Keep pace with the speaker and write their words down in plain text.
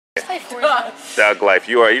just play Forza. Thug life.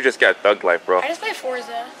 You just got thug life, bro. I just play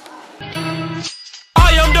Forza.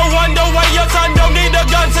 I am the one your son don't need a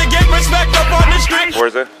gun to get respect up on the street.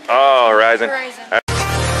 Forza? Oh, Horizon.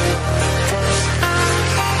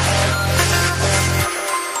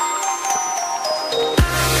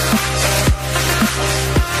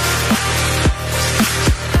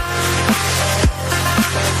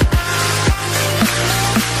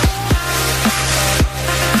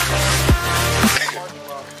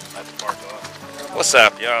 What's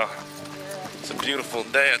up, y'all? It's a beautiful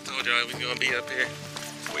day. I told y'all we was gonna be up here.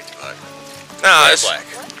 Way too hot. Nah, it's black.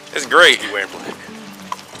 It's great. You wearing black?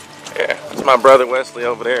 Yeah, it's my brother Wesley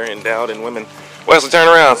over there, endowed in women. Wesley, turn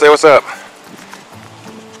around. Say what's up.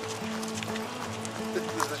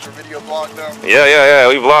 Is this your video vlog now? Yeah.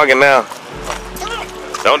 We vlogging now.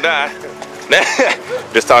 Don't die.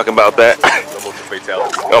 Just talking about that. Almost a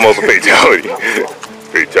fatality. Almost a fatality.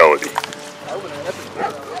 Fatality.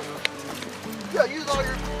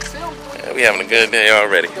 Yeah, we having a good day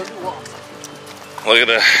already. Look at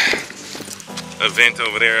the event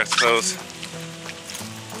over there, I suppose.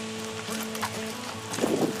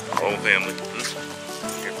 Whole family.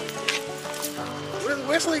 What does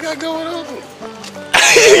Wesley got going on?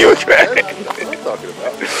 You were trying. That's what I'm talking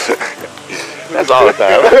about. That's all the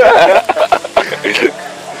time.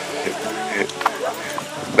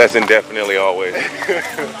 That's indefinitely always.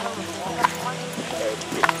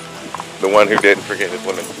 The one who didn't forget his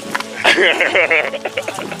women.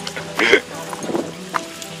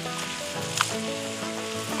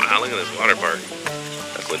 Wow, look at this water park.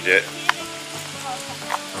 That's legit.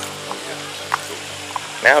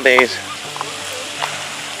 Nowadays,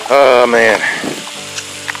 oh man.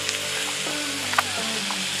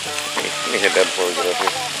 Let me hit that before we get up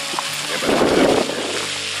here.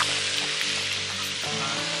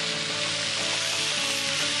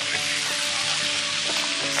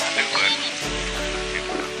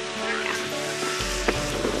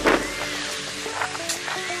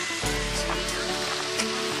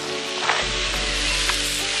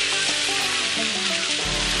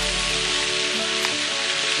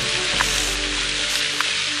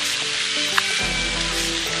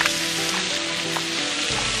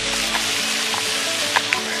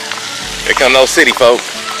 Here come those city folk.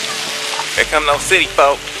 Here come those city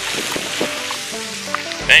folk.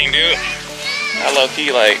 Dang, dude. I low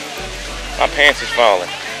key like, my pants is falling.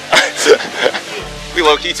 We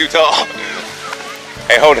low key too tall.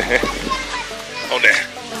 Hey, hold it. Hold that.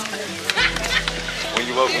 When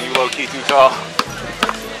you low key too tall.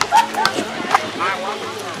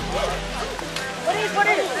 What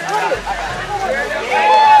is?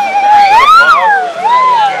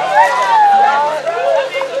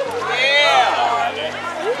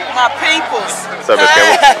 My peoples. What's up, Miss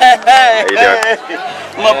Kimble? How you doing?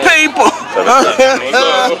 My people. What's up?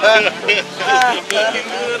 I'm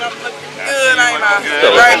looking good, ain't I?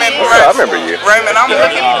 Raymond, I remember you. Raymond, I'm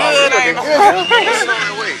looking good, ain't I?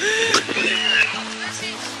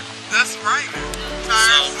 That's Raymond.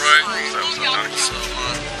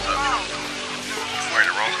 Wearing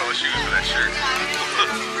the wrong color shoes for that shirt.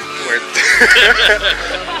 We're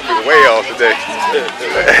way off today.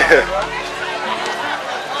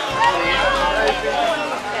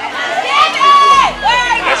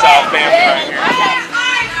 That's all family right here.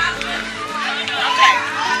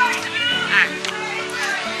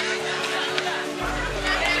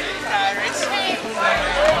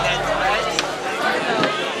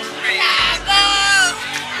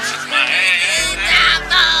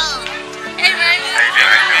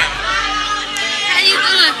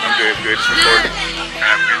 Good. Just recording.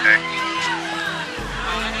 Have a good day.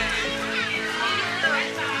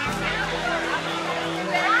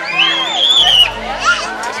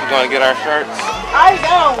 Guess we're gonna get our shirts.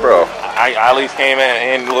 Bro, I at least came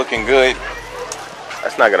in looking good.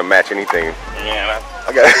 That's not gonna match anything. Yeah,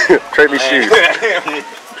 I got trade me shoes.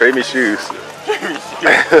 Trade me shoes.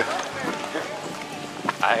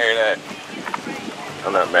 I hear that.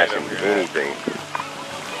 I'm not matching anything.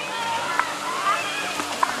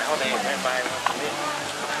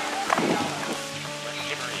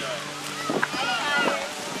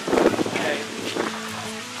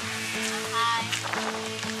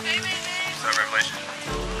 Revelation.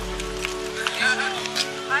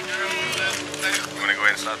 You want to go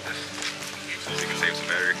ahead and stop this? So you can save some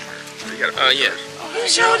battery? Or you gotta Yeah. You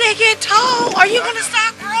sure they get tall? Are you gonna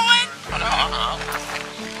stop growing? Oh, no.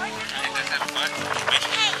 Just having fun.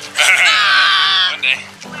 One day.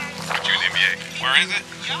 Put you in the NBA. Where is it?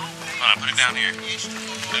 Hold on, put it down here.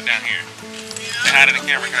 Put it down here. Say hi to the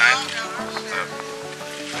camera, guys. What's up?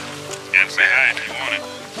 You gotta say hi if you want it.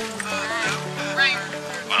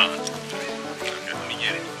 Wow. Let me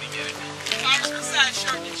get it.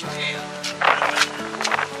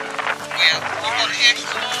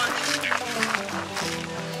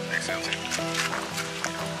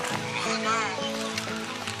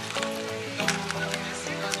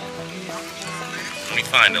 Let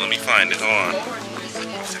me find it. Hold on.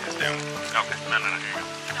 Set this down. Okay. No. Here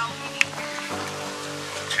you go.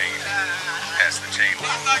 Chain. Pass the chain.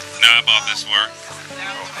 No, I bought this for her.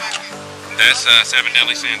 That's 7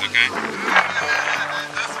 deadly sins, okay?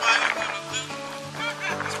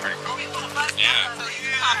 That's pretty cool. Yeah.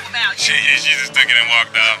 She just took it and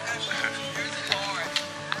walked off.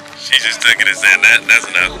 She just took it and said, that's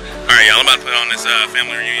enough. Alright, y'all, I'm about to put on this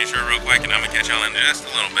family reunion shirt real quick, and I'm gonna catch y'all in just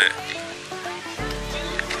a little bit.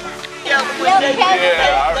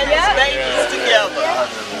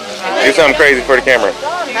 Do something crazy for the camera.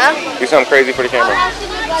 Huh? Do something crazy for the camera.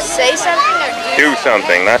 Say something or Do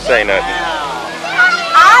something, not say nothing.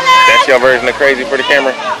 That's your version of crazy for the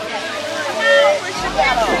camera?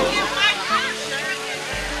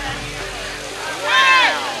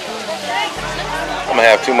 I'm gonna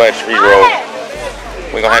have too much B-roll.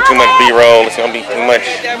 We're gonna have too much B-roll. It's gonna be too much.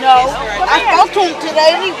 No, I spoke to him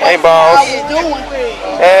today anyway. Hey, boss. How you doing?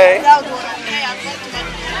 Hey. I was doing okay. I spoke to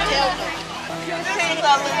him and tell them.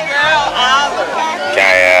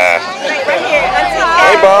 Kaya.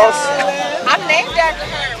 Hey, boss. I'm named after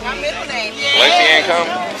her. My middle name. Lexi ain't come?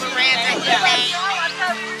 Yeah.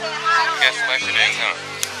 Guess Lexi didn't come.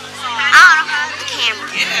 I don't hold the camera.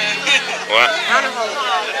 What? I don't hold it.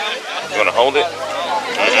 You wanna hold it?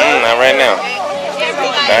 Not right now.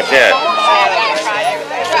 Not yet.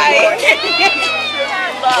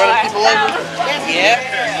 Yeah.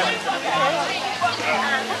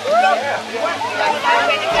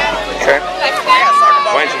 Okay.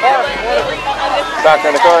 Why don't you? Soccer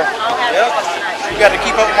in the car? Yep. You got to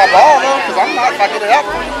keep up with my ball though, because I'm not if I get it out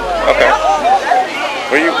for you. Okay.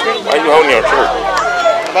 Why are you holding your shirt?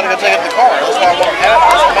 I'm about to go take it to the car. That's why I want to have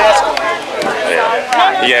this mask on.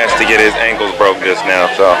 Yeah. He asked to get his ankles broke just now,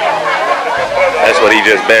 so that's what he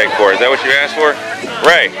just begged for. Is that what you asked for?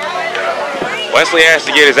 Ray. Wesley asked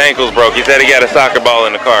to get his ankles broke. He said he got a soccer ball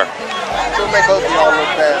in the car. She'll make both of y'all look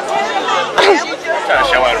bad. Trying to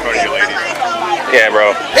show out in front of you ladies. Yeah,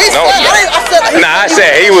 bro. I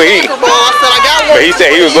said he would. But he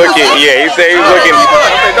said he was looking. Yeah, he said he was looking.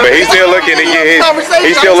 But he's still looking to get his.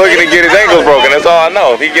 He's still looking to get his ankles broken. That's all I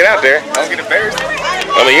know. If he get out there, Don't get embarrassed.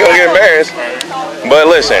 I mean, you don't get embarrassed.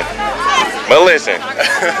 But listen.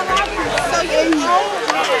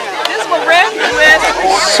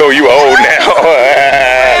 So you old now.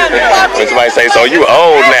 When somebody say, so you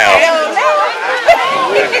old now.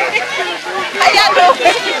 How y'all doing?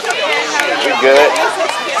 We good?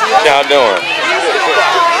 What y'all doing?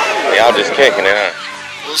 Y'all just kicking it, huh?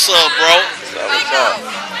 What's up, bro?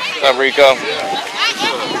 What's up, Rico?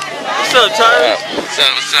 What's up, Ty? What's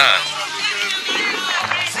up?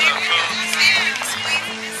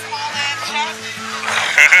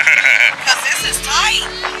 Because this is tight.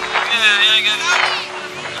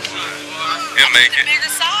 He'll make it.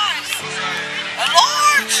 Bigger size. A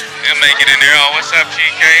large. He'll make it in there. Oh, what's up,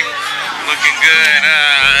 GK? Looking good.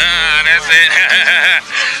 That's it.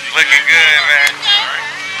 Looking good, man.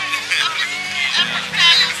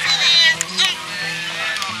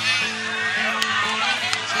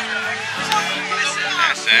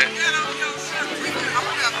 That's it.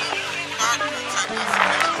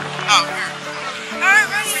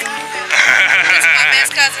 That's my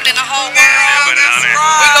best cousin in the whole world. Yeah, put it on there.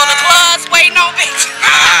 We go to clubs waiting on bitches.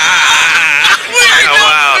 Oh,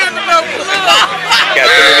 wow. Got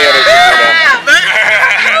too many other people now.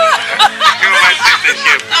 Too much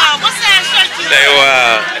citizenship. What's that shirt you Say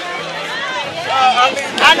wow.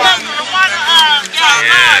 I know the one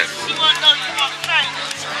Yeah. she wanna know you on the train.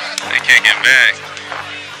 They kicking back.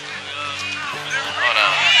 Hold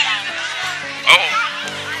on. Oh.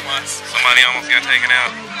 Somebody almost got taken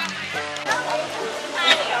out.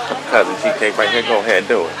 Cousin GK right here, go ahead,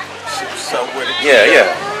 do it. So with it. Yeah.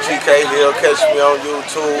 GK Hill, catch me on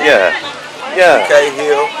YouTube. Yeah. GK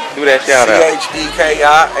Hill. Do that shout out.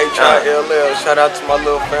 CHEKIHILL. Shout out to my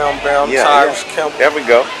little fam, Tyrus Kimble. There we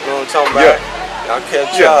go. You know what I'm talking about? Y'all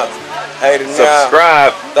catch up. 89.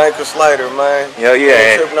 Subscribe. Thank us later, man. Hell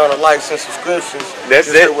yeah. Tripping on the likes and subscriptions. That's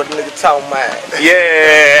Just it. hear what the nigga talking about.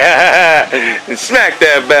 Yeah. Smack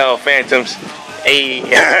that bell, Phantoms. Hey.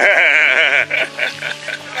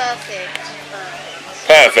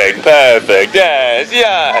 Perfect. Yes.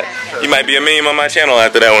 You might be a meme on my channel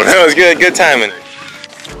after that one. That was good. Good timing.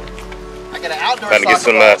 I got an outdoor Trying to get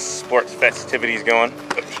some soccer sports festivities going.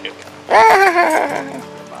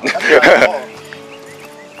 ball.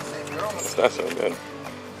 That's so good.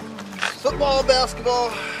 Football,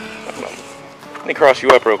 basketball. Let me cross you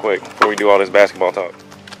up real quick before we do all this basketball talk.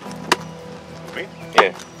 Me?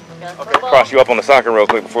 Yeah. Cross you up on the soccer real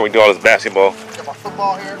quick before we do all this basketball. Got my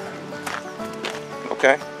football here.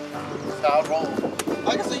 Okay. Style roll.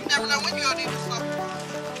 Like I said, you never know when you're gonna need this stuff.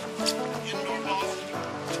 Indoor ball.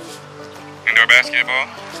 Indoor basketball?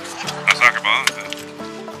 No, soccer ball.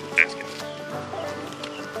 Basket.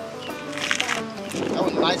 That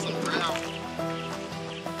was nice and round.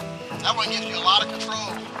 That one gives you a lot of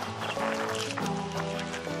control.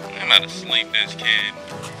 I'm about to sleep this kid.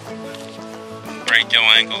 Break your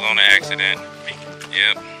ankles on accident.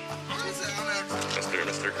 Yep.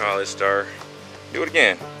 Mr. College Star. Do it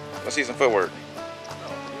again. Let's see some footwork.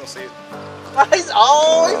 You don't see it. He's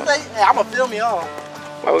always saying, hey, I'm gonna film y'all.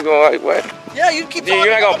 Why we going like what? Yeah, you keep talking.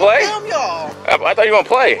 You're not gonna play? Film y'all. I thought you were gonna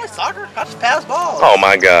play. I play soccer. I just pass balls. Oh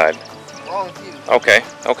my God. What's wrong with you?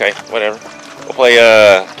 Okay, whatever. We'll play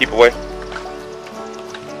keep away.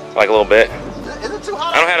 Like a little bit. Is it too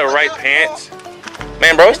hot? I don't have the right pants.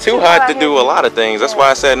 Man, bro, it's too hot to do a lot of things. That's why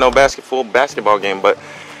I said no basketball game, but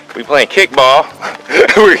we playing kickball.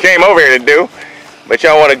 We came over here to do. But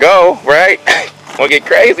y'all want to go, right? Want to get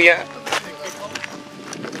crazy, huh?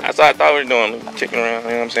 That's what I thought we were doing. Chicken around, you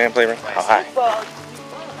know what I'm saying? Play around. Oh, hi.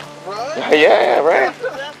 Yeah, right.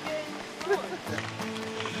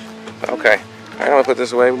 Okay. I'm going to put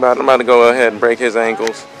this away. I'm about to go ahead and break his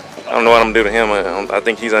ankles. I don't know what I'm going to do to him. I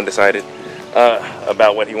think he's undecided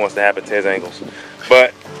about what he wants to happen to his ankles.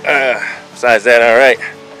 But besides that, all right.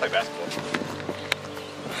 Play basketball.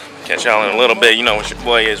 Catch y'all in a little bit. You know what your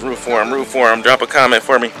boy is. Root for him. Root for him. Drop a comment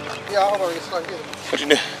for me. Yeah, hold on. It's not good. What you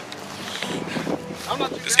do?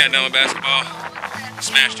 Just got done with basketball.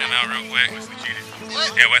 Smashed him out real quick. Wesley cheated.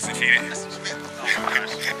 Yeah, Wesley cheated.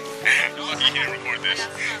 Lucky he didn't record this.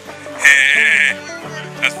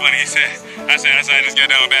 That's funny. He said, I just got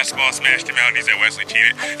done with basketball, smashed him out, and he said Wesley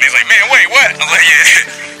cheated. And he's like, man, wait, what? I was like,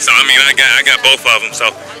 yeah. So I mean, I got both of them.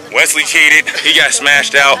 So Wesley cheated. He got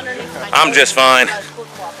smashed out. I'm just fine.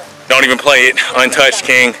 Don't even play it. Untouched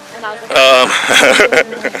king. No,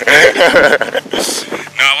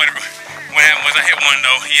 when I hit one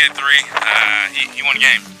though, he hit three. He won the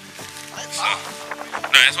game. So,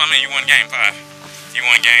 no, that's what I mean. You won game 5. You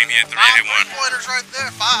won game. He hit 3. I hit 1. 5 pointers right there.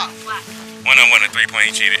 5. One of them wasn't a 3-point.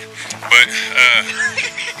 He cheated. But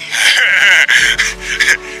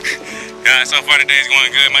so far today is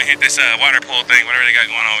going good. Might hit this water pool thing, whatever they got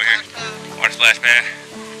going on over here. Water splash pad.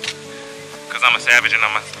 Cause I'm a savage and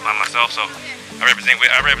I'm myself, so I represent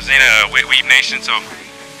Weeb Nation. So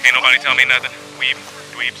ain't nobody tell me nothing.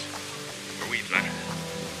 Dweebs. Man.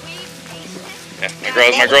 Yeah,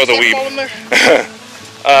 my girl's a weeb.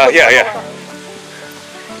 Yeah.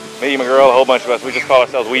 Me, my girl, a whole bunch of us. We just call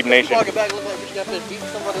ourselves Weeb Nation. Walking back, look like you got to beat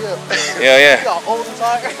somebody up. Yeah. You all old and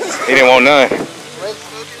tired. He didn't want none.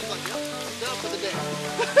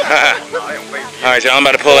 Alright, y'all, I'm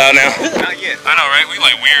about to pull out now. Not yet. I know, right? We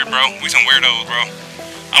like weird, bro. We some weirdos, bro.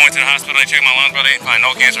 I went to the hospital, they checked my lungs, bro. They didn't find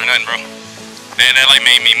no cancer or nothing, bro. That like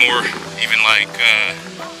made me more even like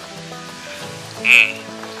yeah,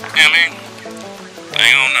 I mean, I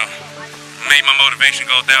don't know. Made my motivation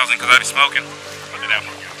go 1,000 because I be smoking. What did that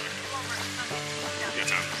work out? Your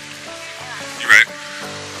time. You ready?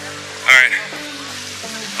 Alright.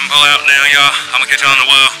 I'm gonna pull out now, y'all. I'm gonna catch y'all in a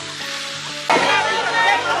while.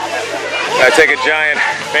 I take a giant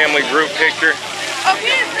family group picture. Oh,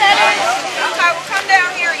 here's that. Okay, well, come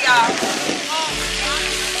down here, y'all.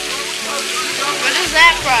 What is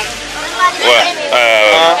that from? What?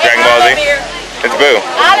 Dragon Ball Z? It's Boo.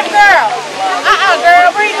 Not a girl. Girl,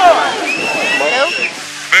 where you going? Boo?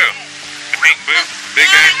 Boo. The pink Boo. Big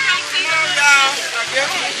guy.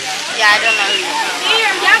 Yeah, I don't know who you're from. Here,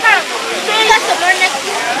 y'all got You got some more necklaces?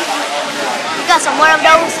 You got some more of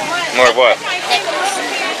those? More of what?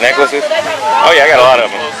 Necklaces? Oh yeah, I got a lot of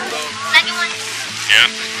them. Second one? Yeah.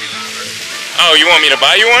 Oh, you want me to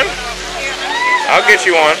buy you one? I'll get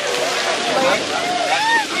you one.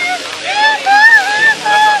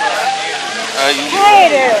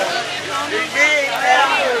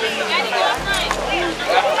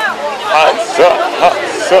 Hot suck.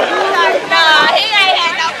 Nah, he ain't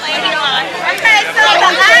had no plane on. Okay, so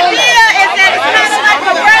the idea is that it's kind of like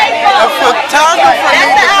a rainbow. A photographer.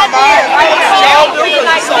 That's the idea.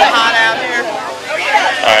 It's so hot out here.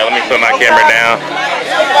 Alright, let me put my camera down.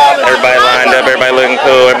 Everybody lined up, everybody looking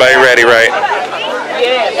cool, everybody ready, right?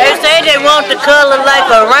 They say they want the color like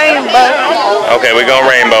a rainbow. Okay, we're gonna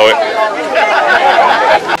rainbow it.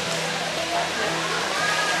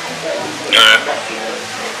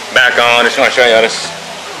 Back on, just want to show y'all this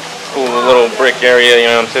cool little brick area, you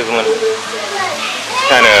know, I'm sizzling.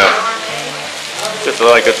 Kind of just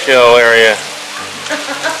like a chill area.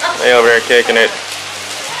 They over here kicking it.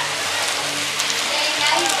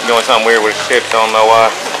 Doing something weird with chips, I don't know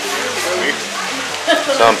why.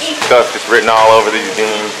 Some stuff just written all over these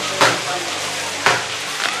beans.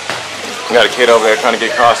 We got a kid over there trying to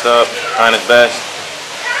get crossed up, trying his best.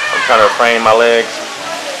 I'm trying to refrain my legs.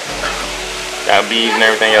 Got beads and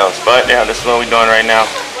everything else. But yeah, this is what we're doing right now.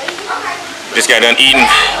 Just got done eating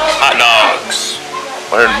hot dogs.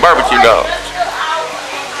 Or barbecue dogs.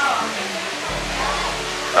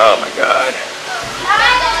 Oh my God.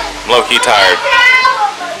 I'm low-key tired.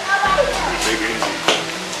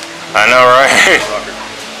 I know, right?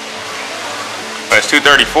 But it's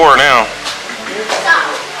 2:34 now.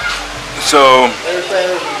 So.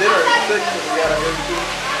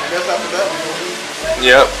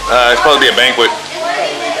 Yep. It's supposed to be a banquet.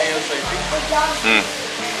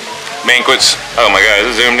 Banquets. Oh my God,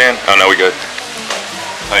 is it zoomed in? Oh no, we good.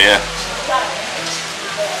 Oh yeah.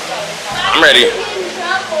 I'm ready.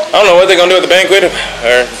 I don't know what they're gonna do at the banquet, or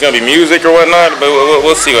it's gonna be music or whatnot, but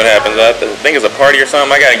we'll see what happens. I think it's a party or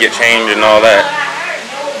something. I gotta get changed and all that.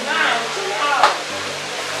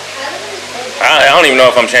 I don't even know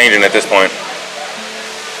if I'm changing at this point.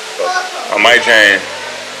 I might change.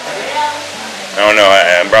 I don't know.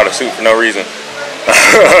 I brought a suit for no reason.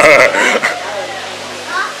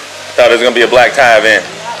 Thought it was gonna be a black tie event,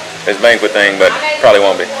 this banquet thing, but probably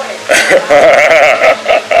won't be.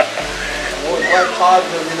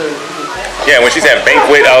 Yeah, when she said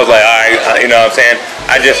banquet, I was like, all right, you know what I'm saying?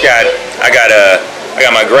 I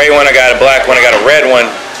got my gray one, I got a black one, I got a red one,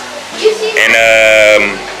 and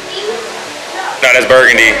no, that's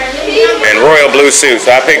burgundy, and royal blue suit. So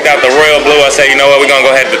I picked out the royal blue. I said, you know what, we're gonna go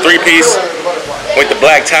ahead with the 3-piece with the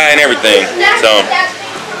black tie and everything. So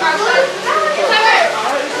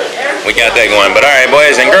we got that going. But all right,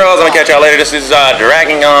 boys and girls, I'm gonna catch y'all later. This is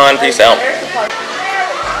Dragging On. Peace out.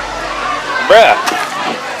 Bruh,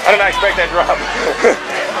 I did not expect that drop.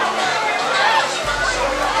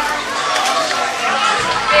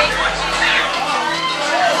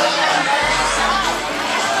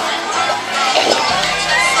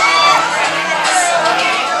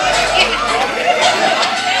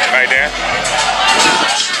 Right there.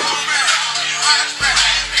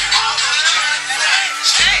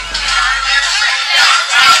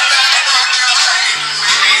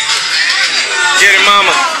 Get it,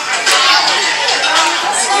 mama.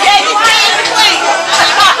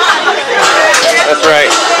 That's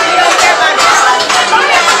right.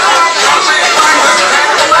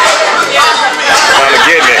 Mama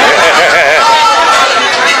getting it.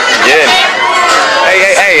 Getting it.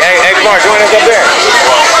 Hey, come on, join us up there.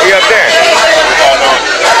 We up there.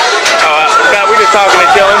 Oh, no, we just talking and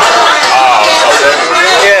chilling. Oh, okay.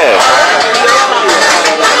 Yeah.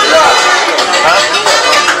 Huh?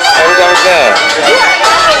 Everything's done.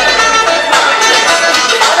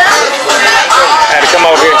 Had to come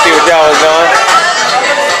over here and see what y'all was doing.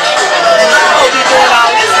 We'll be doing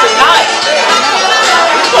all this tonight.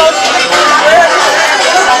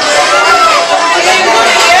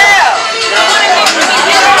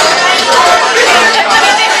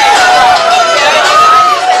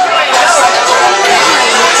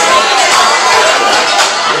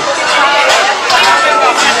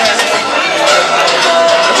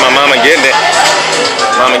 My mama getting it.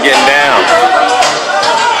 Mama getting down.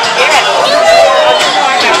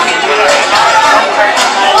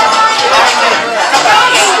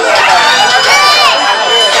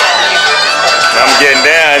 I'm getting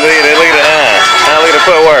down. Look at the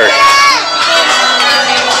footwork.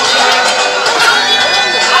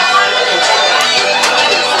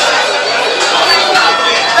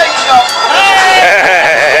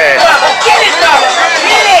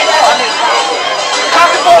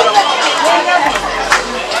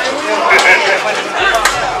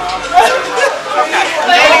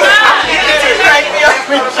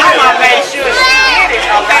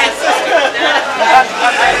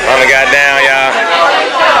 Mama got down, y'all.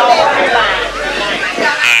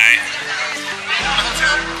 Alright.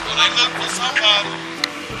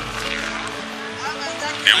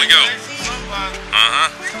 Here we go. I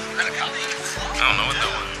don't know what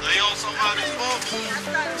that was.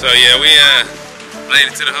 So yeah, we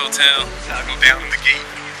made it to the hotel. I'll go down the gate.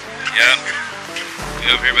 Yep. We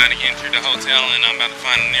over here about to enter the hotel, and I'm about to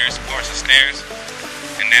find the nearest course of stairs,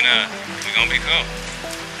 and then we're gonna be cool.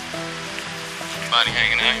 Everybody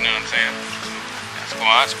hanging out, you know what I'm saying?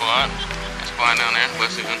 Squad down there.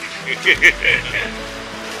 Let's see.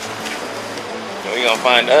 We're gonna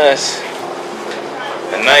find us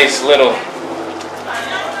a nice little.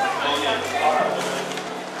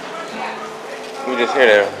 We just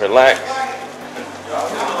here to relax.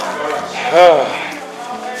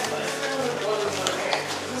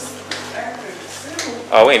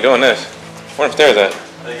 Oh, we ain't doing this. Where the stairs at?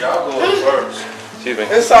 Hey, y'all go first. Excuse me.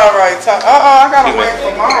 It's alright. I gotta wait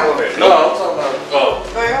for mom. No, I'm talking about. Oh.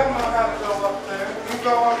 They don't know how to go up there. You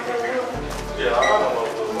go up there.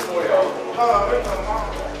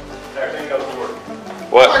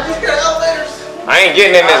 What? I ain't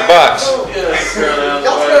getting in this box.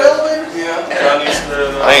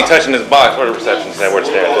 I ain't touching this box. Where the reception said? Where the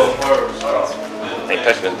stairs? I ain't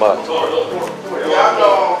touching this box.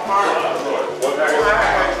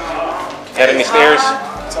 Had any stairs?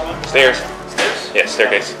 Stairs? Yeah,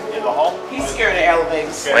 staircase. In the hall? He's scared of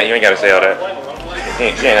elevators. Wait, you ain't gotta say all that. You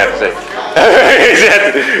ain't have to say.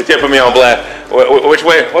 You can't put me on blast. Which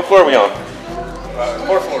way? What floor are we on?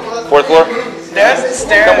 4th floor. 4th floor? That's the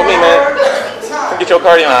stairs. Come with me, man. Get your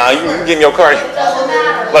cardio on. You can give me your cardio.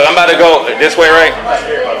 Look, I'm about to go this way, right?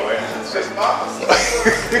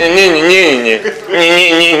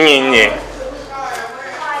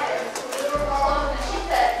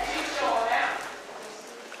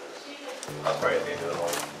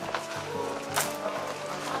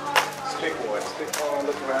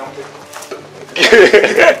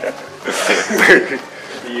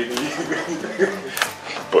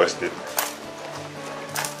 Busted.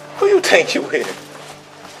 Who you think you with?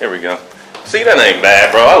 Here we go. See, that ain't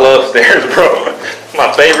bad, bro. I love stairs, bro.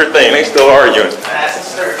 My favorite thing. They still arguing.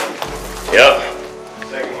 Yep.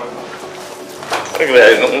 Look at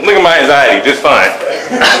that. Look at my anxiety. Just fine.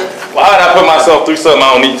 Why would I put myself through something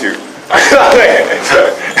I don't need to?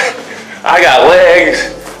 I got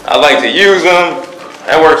legs. I like to use them.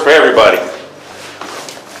 That works for everybody.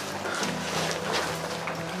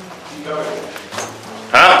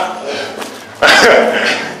 Huh?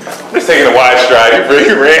 I'm just taking a wide stride.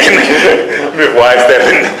 You ran. A bit wide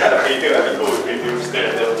stepping.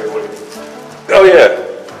 Oh yeah.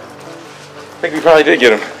 I think we probably did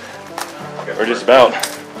get him. Or just about.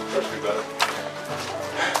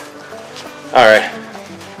 All right.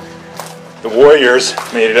 The Warriors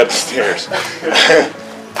made it up the stairs.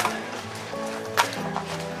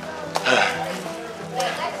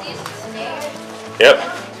 Yep.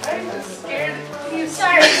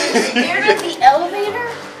 Sorry, you scared of the elevator?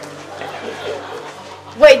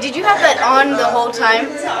 Wait, did you have that on the whole time?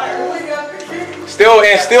 Still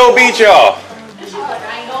beat y'all.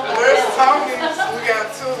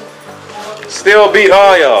 Still beat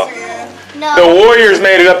all y'all. No. The Warriors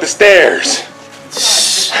made it up the stairs.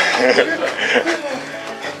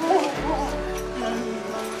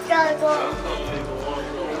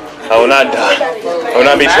 I will not die. I will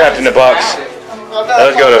not be trapped in the box.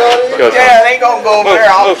 Let's go to. Yeah, they gonna go over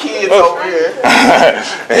there. All kids over here.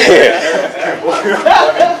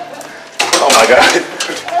 Oh my god.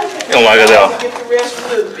 Oh my god. Get the rest a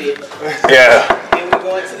little bit. Yeah. Then we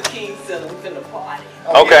going to the King Center. We finna party.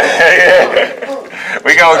 Okay.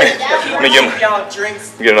 We gonna get. Let me get y'all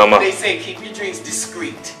drinks. Get it on my. They say keep your drinks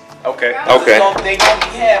discreet. Okay. Okay. They gonna be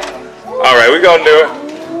having them. All right, we gonna do it.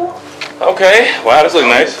 Okay. Wow, this looks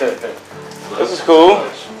nice. This is cool.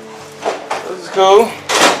 This is cool.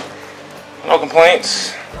 No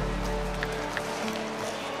complaints.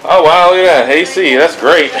 Oh wow, look at that AC. That's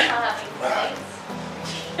great.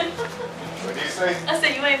 I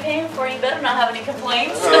said you ain't paying for it. You better not have any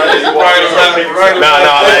complaints. No,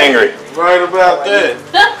 I'm angry. Right about that.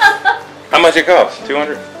 How much it cost?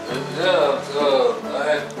 200? Yeah, I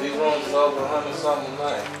had these rooms over 100 something a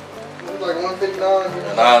night. Like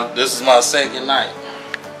 159. Now, this is my second night.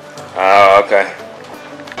 Oh, okay.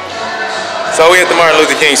 So we at the Martin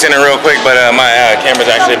Luther King Center real quick, but my camera's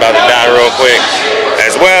actually about to die real quick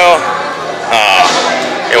as well.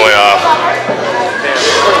 It went off.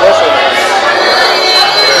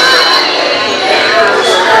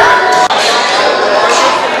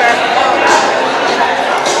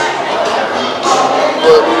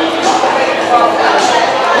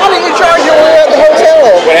 Why didn't you charge your way at the hotel?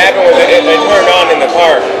 What happened was it turned on in the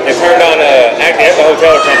car. It turned on actually at the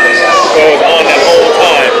hotel or something. So it was on that whole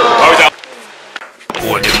time. I was